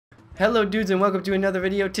Hello dudes and welcome to another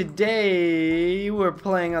video. Today we're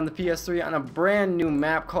playing on the PS3 on a brand new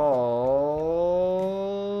map called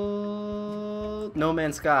No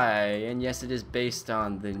Man's Sky, and yes, it is based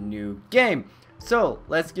on the new game. So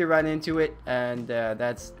let's get right into it, and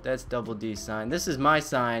that's Double D's sign. This is my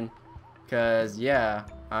sign because yeah,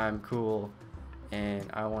 I'm cool and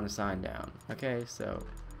I want to sign down. Okay, so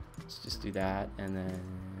let's just do that, and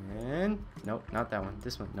then nope, not that one,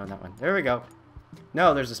 this one, no, that one, there we go.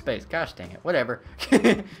 No, there's a space. Gosh dang it. Whatever.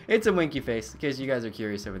 It's a winky face, in case you guys are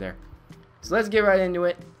curious over there. So let's get right into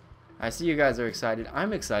it. I see you guys are excited.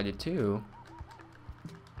 I'm excited too,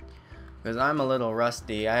 because I'm a little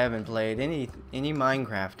rusty. I haven't played any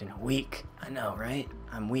Minecraft in a week. I know, right?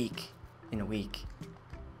 I'm weak in a week.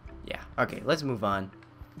 Yeah. Okay, let's move on.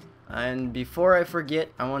 And before I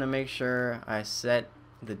forget, I want to make sure I set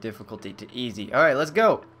the difficulty to easy. All right, let's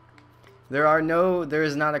go. There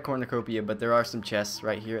is not a cornucopia, but there are some chests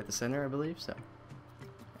right here at the center, I believe, so.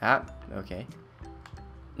 Ah, okay.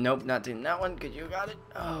 Nope, not doing that one, because you got it.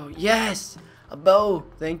 Oh, yes! A bow!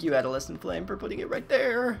 Thank you, Adolescent Flame, for putting it right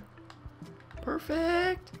there.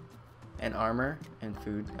 Perfect! And armor and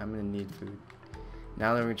food. I'm going to need food.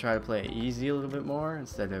 Now that we're going to try to play easy a little bit more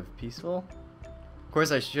instead of peaceful. Of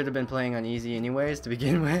course, I should have been playing on easy anyways to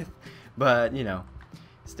begin with, but, you know.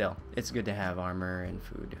 Still, it's good to have armor and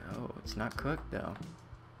food. Oh, it's not cooked though.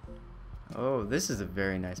 Oh, this is a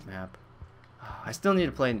very nice map. Oh, I still need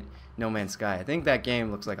to play No Man's Sky. I think that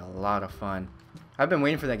game looks like a lot of fun. I've been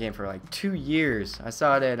waiting for that game for like 2 years. I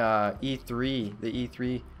saw it at E3, the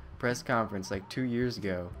E3 press conference like 2 years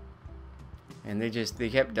ago. And they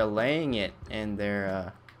kept delaying it, and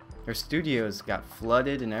their studios got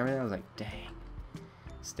flooded and everything. I was like, dang.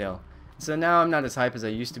 Still. So now I'm not as hype as I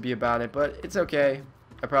used to be about it, but it's okay.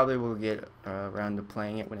 I probably will get around to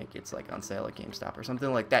playing it when it gets like on sale at GameStop or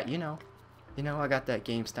something like that. You know, I got that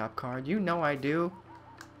GameStop card. You know I do.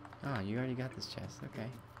 Oh, you already got this chest. Okay.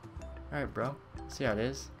 All right, bro. See how it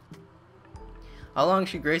is. How long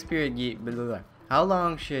should grace period be? How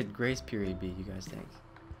long should grace period be? You guys think?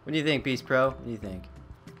 What do you think, Peace Pro? What do you think?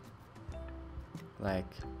 Like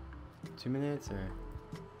 2 minutes or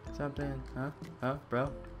something? Huh? Huh,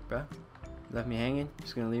 bro? Left me hanging?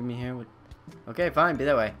 Just gonna leave me here with... Okay, fine, be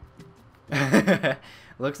that way.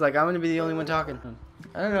 Looks like I'm gonna be the only one talking.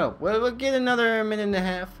 I don't know. We'll get another minute and a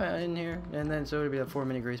half in here, and then so it'll be a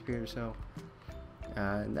 4-minute grace period or so.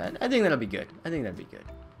 I think that'll be good. I think that'd be good.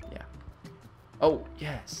 Yeah. Oh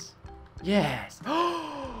yes, yes.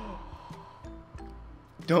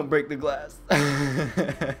 Don't break the glass.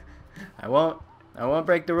 I won't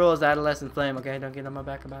break the rules, Adolescent Flame. Okay, don't get on my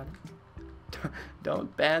back about it.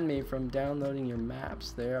 Don't ban me from downloading your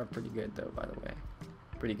maps. They are pretty good though, by the way.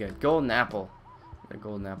 Pretty good. Golden apple. A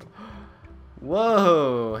golden apple.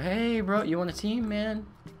 Whoa! Hey, bro, you want a team, man?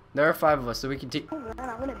 There are 5 of us, so we can team.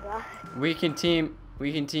 We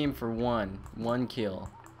can team for one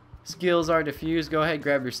kill. Skills are diffused. Go ahead,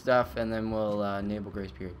 grab your stuff, and then we'll enable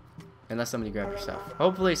grace period. Unless somebody grabbed your stuff.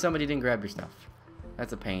 Hopefully, somebody didn't grab your stuff.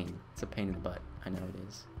 That's a pain. It's a pain in the butt. I know it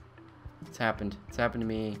is. It's happened. It's happened to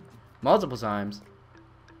me multiple times,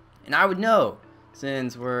 and I would know,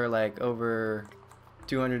 since we're like over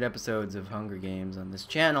 200 episodes of Hunger Games on this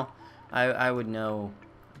channel. I would know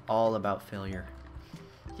all about failure.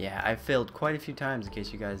 Yeah, I failed quite a few times, in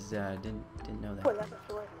case you guys didn't know that.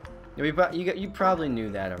 You probably knew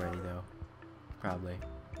that already though. Probably.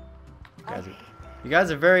 You guys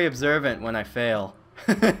are very observant when I fail.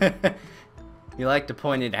 You like to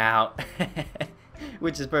point it out.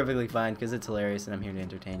 Which is perfectly fine, because it's hilarious and I'm here to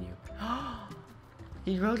entertain you.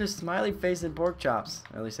 He wrote a smiley face and pork chops.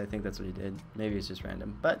 At least I think that's what he did. Maybe it's just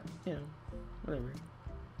random, but, you know, whatever.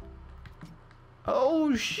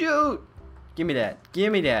 Oh, shoot! Give me that.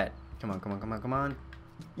 Give me that. Come on, come on, come on, come on.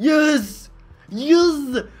 Yes!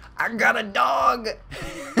 Yes! I got a dog!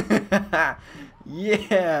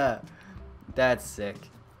 Yeah! That's sick.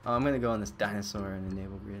 Oh, I'm going to go on this dinosaur and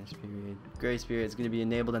enable grace period. Grace period is going to be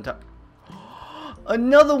enabled on top.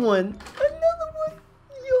 Another one! Another one!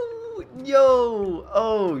 Yo!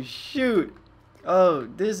 Oh, shoot! Oh,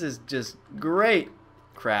 this is just great!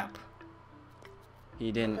 Crap.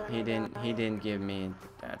 He didn't give me...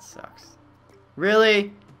 That sucks.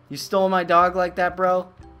 Really? You stole my dog like that, bro?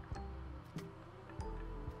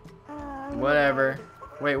 Whatever.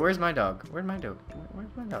 Wait, where's my dog? Where's my dog?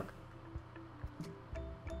 Where's my dog?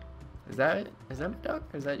 Is that it? Is that my dog?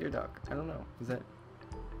 Or is that your dog? I don't know. Is that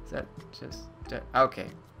just... Okay.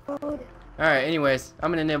 Alright, anyways,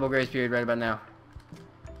 I'm gonna enable grace period right about now.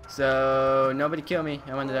 So, nobody kill me.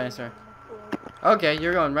 I'm on the dinosaur. Okay,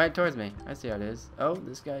 you're going right towards me. I see how it is. Oh,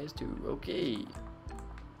 this guy is too. Okay.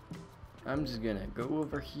 I'm just gonna go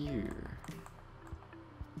over here.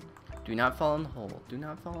 Do not fall in the hole. Do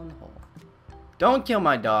not fall in the hole. Don't kill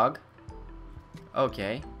my dog.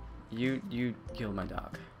 Okay. You killed my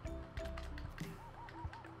dog.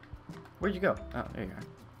 Where'd you go? Oh, there you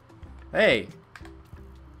are. Hey!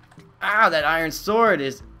 Ah, that iron sword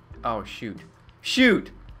is... Oh, shoot.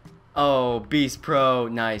 Shoot! Oh, Beast Pro.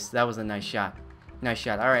 Nice. That was a nice shot. Nice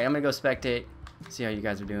shot. Alright, I'm gonna go spectate. See how you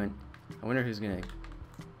guys are doing. I wonder who's gonna...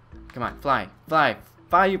 Come on, fly. Fly.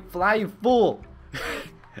 Fly, you fool!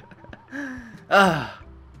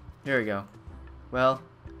 Here we go. Well,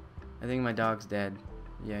 I think my dog's dead.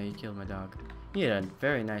 Yeah, he killed my dog. He had a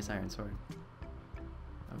very nice iron sword.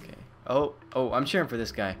 Okay. Oh, I'm cheering for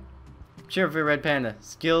this guy. I'm cheering for Red Panda.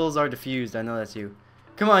 Skills are diffused. I know that's you.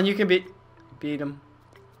 Come on, you can beat him.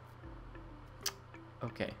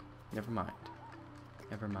 Okay, never mind.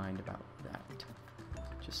 Never mind about that.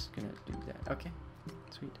 Just gonna do that. Okay,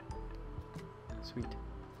 sweet.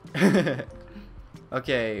 Sweet.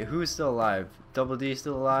 Okay, who's still alive? Double D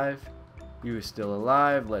still alive? You still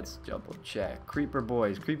alive? Let's double check. Creeper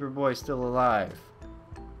Boy still alive.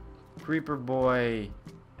 Creeper Boy.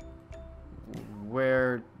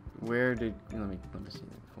 Where did... Let me see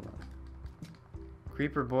that. Hold on.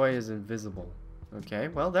 Creeper Boy is invisible. Okay,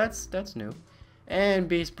 well that's new. And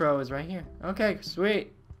Beast Pro is right here. Okay,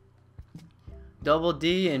 sweet. Double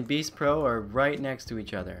D and Beast Pro are right next to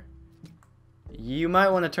each other. You might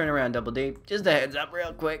want to turn around, Double D. Just a heads up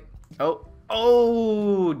real quick.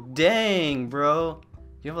 Oh, dang, bro.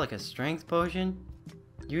 You have like a strength potion?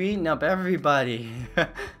 You eating up everybody.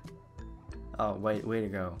 Oh, way to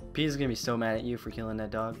go. Pete's gonna be so mad at you for killing that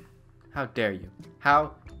dog. How dare you?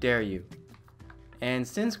 How dare you? And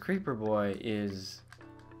since Creeper Boy is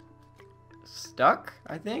stuck,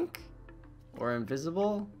 I think, or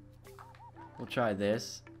invisible, we'll try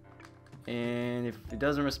this. And if it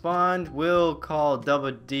doesn't respond, we'll call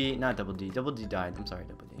Double D. Not Double D. Double D died. I'm sorry,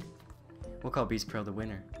 Double D. We'll call Beast Pro the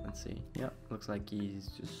winner. Let's see. Yep, looks like he's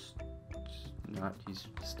just not. He's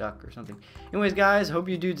stuck or something. Anyways, guys, hope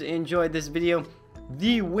you dudes enjoyed this video.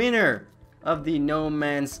 The winner of the No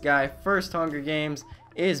Man's Sky first Hunger Games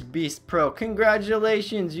is Beast Pro.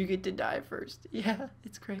 Congratulations! You get to die first. Yeah,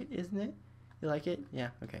 it's great, isn't it? You like it? Yeah.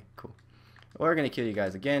 Okay. Cool. We're gonna kill you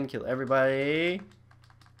guys again. Kill everybody.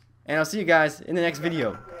 And I'll see you guys in the next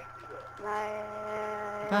video. Bye.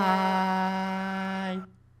 Bye.